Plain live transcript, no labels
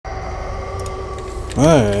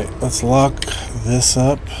Alright, let's lock this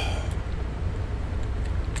up.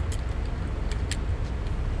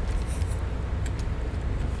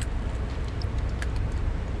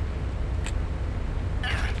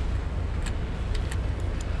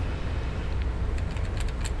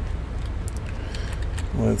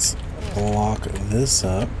 Let's lock this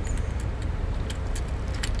up.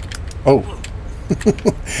 Oh!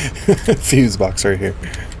 Fuse box right here.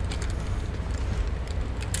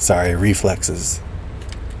 Sorry, reflexes.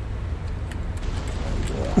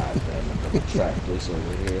 I'm gonna track this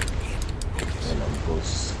over here, and I'm gonna go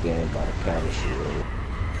stand by the parachute.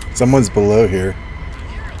 Someone's below here.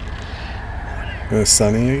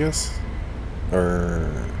 Sunny, I guess?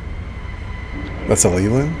 Or... That's a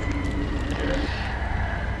Leland?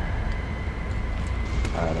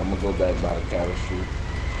 Alright, I'm gonna go back by the parachute.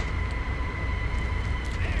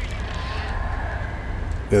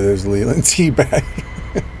 Yeah, there's Leland teabag.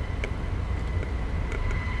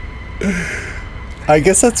 I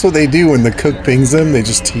guess that's what they do when the cook pings them, they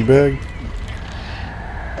just teabag.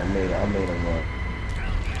 I made them run.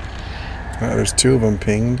 There's two of them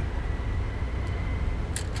pinged.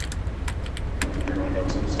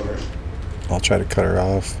 I'll try to cut her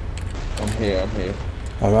off. I'm here.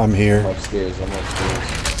 I'm here. I'm upstairs.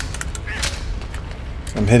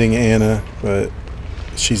 I'm hitting Anna, but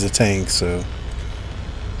she's a tank, so...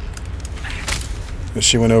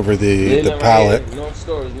 She went over the pallet. Right, North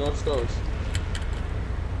Stores.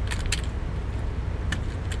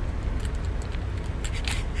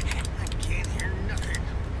 I can't hear nothing.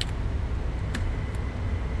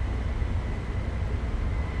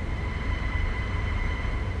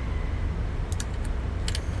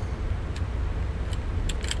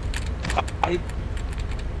 I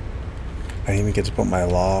didn't even get to put my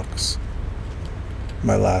locks.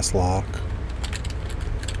 My last lock.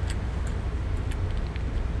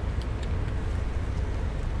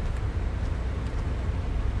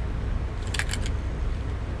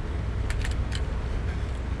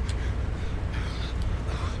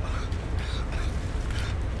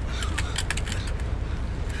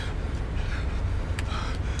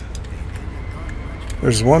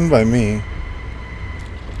 There's one by me.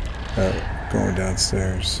 Going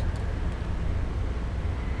downstairs.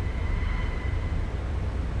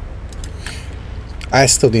 I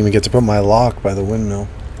still didn't even get to put my lock by the windmill.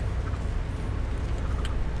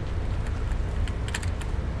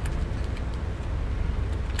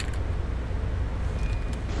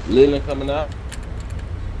 Leland coming out.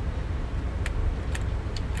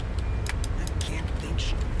 I can't think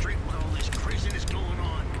straight with all this craziness going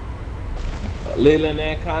on. Leland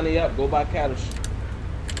and Connie up. Go by cattle.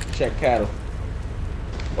 Check cattle.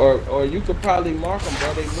 Or you could probably mark them,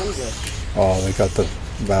 bro. They moving. Oh, they got the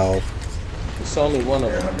valve. It's only one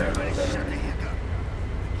of them.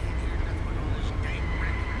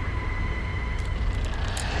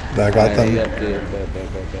 I got them. Up there.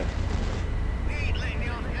 Back. Hey, lady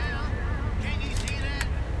on the hell. Can you see that?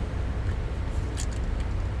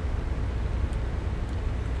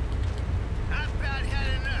 I've about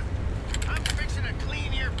had enough. I'm fixing to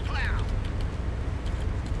clean your plow.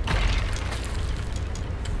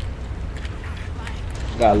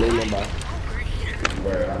 Got Leland by.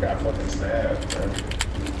 But I got fucking stabbed, man.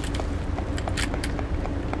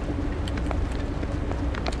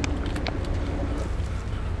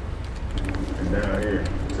 And down here,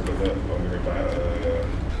 to the left, over there by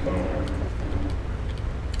phone.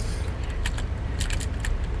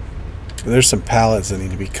 There's some pallets that need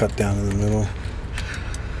to be cut down in the middle.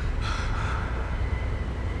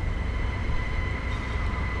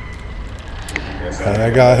 I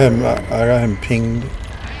got him pinged.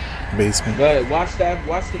 Basement. Go ahead, watch the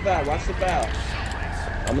valve.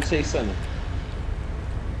 I'm gonna chase Sunny.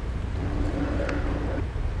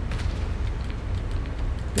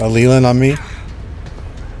 Leland on me.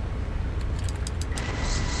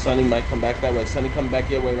 Sunny might come back that way. Sunny come back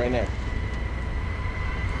your way right now.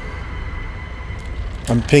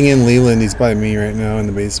 I'm pinging Leland. He's by me right now in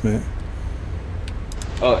the basement.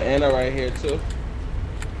 Oh, Anna right here too.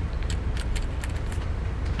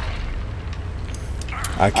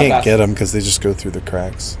 I can't get them because they just go through the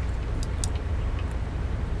cracks.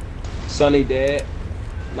 Sunny dead.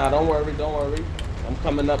 Nah, don't worry. I'm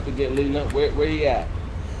coming up to get Leland. Where he at?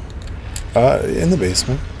 In the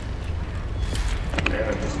basement.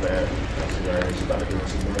 Yeah, just bad. That's right. She's about to give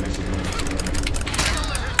us some money.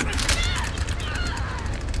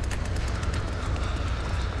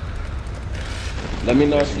 Let me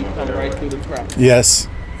know if she come right through the crack. Yes.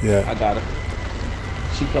 Yeah. I got her.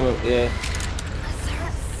 She coming. Yeah.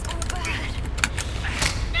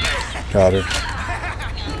 Got her.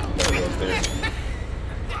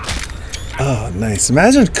 Oh, nice.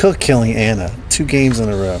 Imagine Cook killing Anna 2 games in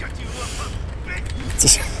a row.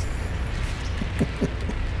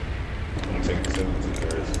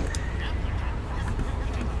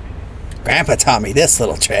 Grandpa taught me this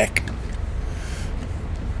little trick.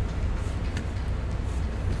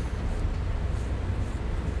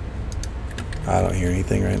 I don't hear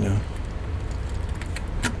anything right now.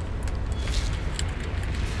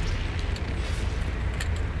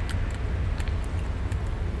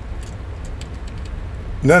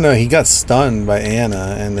 No, he got stunned by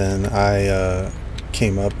Anna, and then I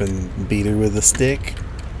came up and beat her with a stick.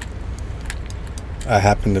 I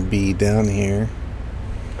happened to be down here.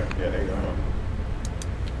 Yeah, they go.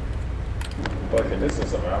 But this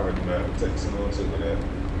is some already map. Take some more to that.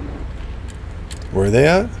 Where are they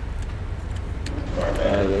at?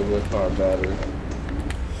 They with car battery.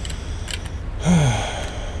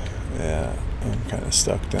 Yeah, I'm kind of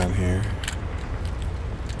stuck down here.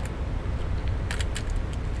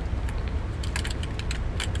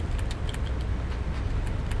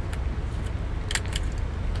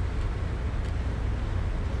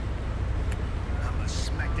 I'ma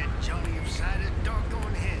smack that Johnny upside his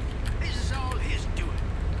doggone head. This is all his doing.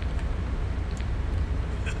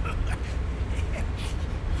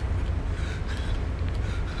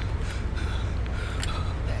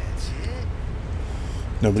 That's it.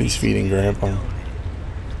 Nobody's feeding Grandpa.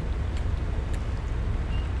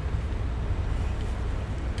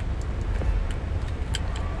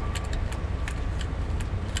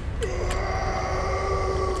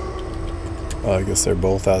 Oh, I guess they're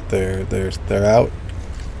both out there. They're out.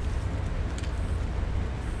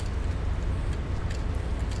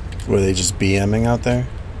 Were they just BMing out there?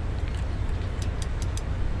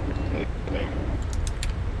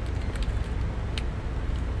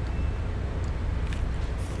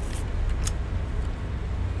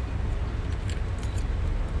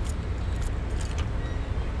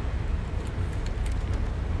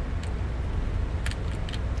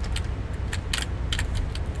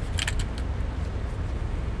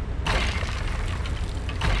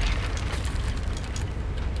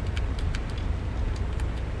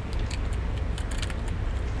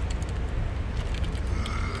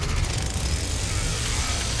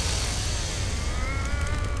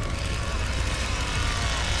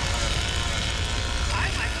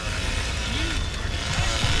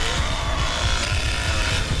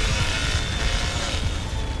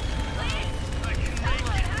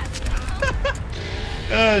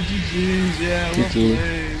 GG's, yeah, well GG.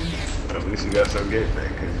 played. At least you got some get back,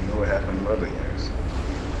 because you know what happened in other games.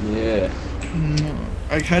 Yeah.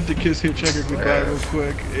 I had to kiss Hitchhiker goodbye real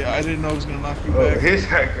quick. Yeah, I didn't know it was gonna knock me Oh, back.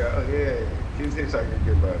 Hitchhiker, oh yeah. Kiss Hitchhiker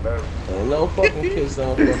goodbye. That Ain't no fucking kiss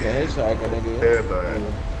on fucking hitchhiker, nigga. yeah,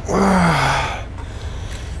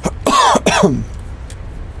 though.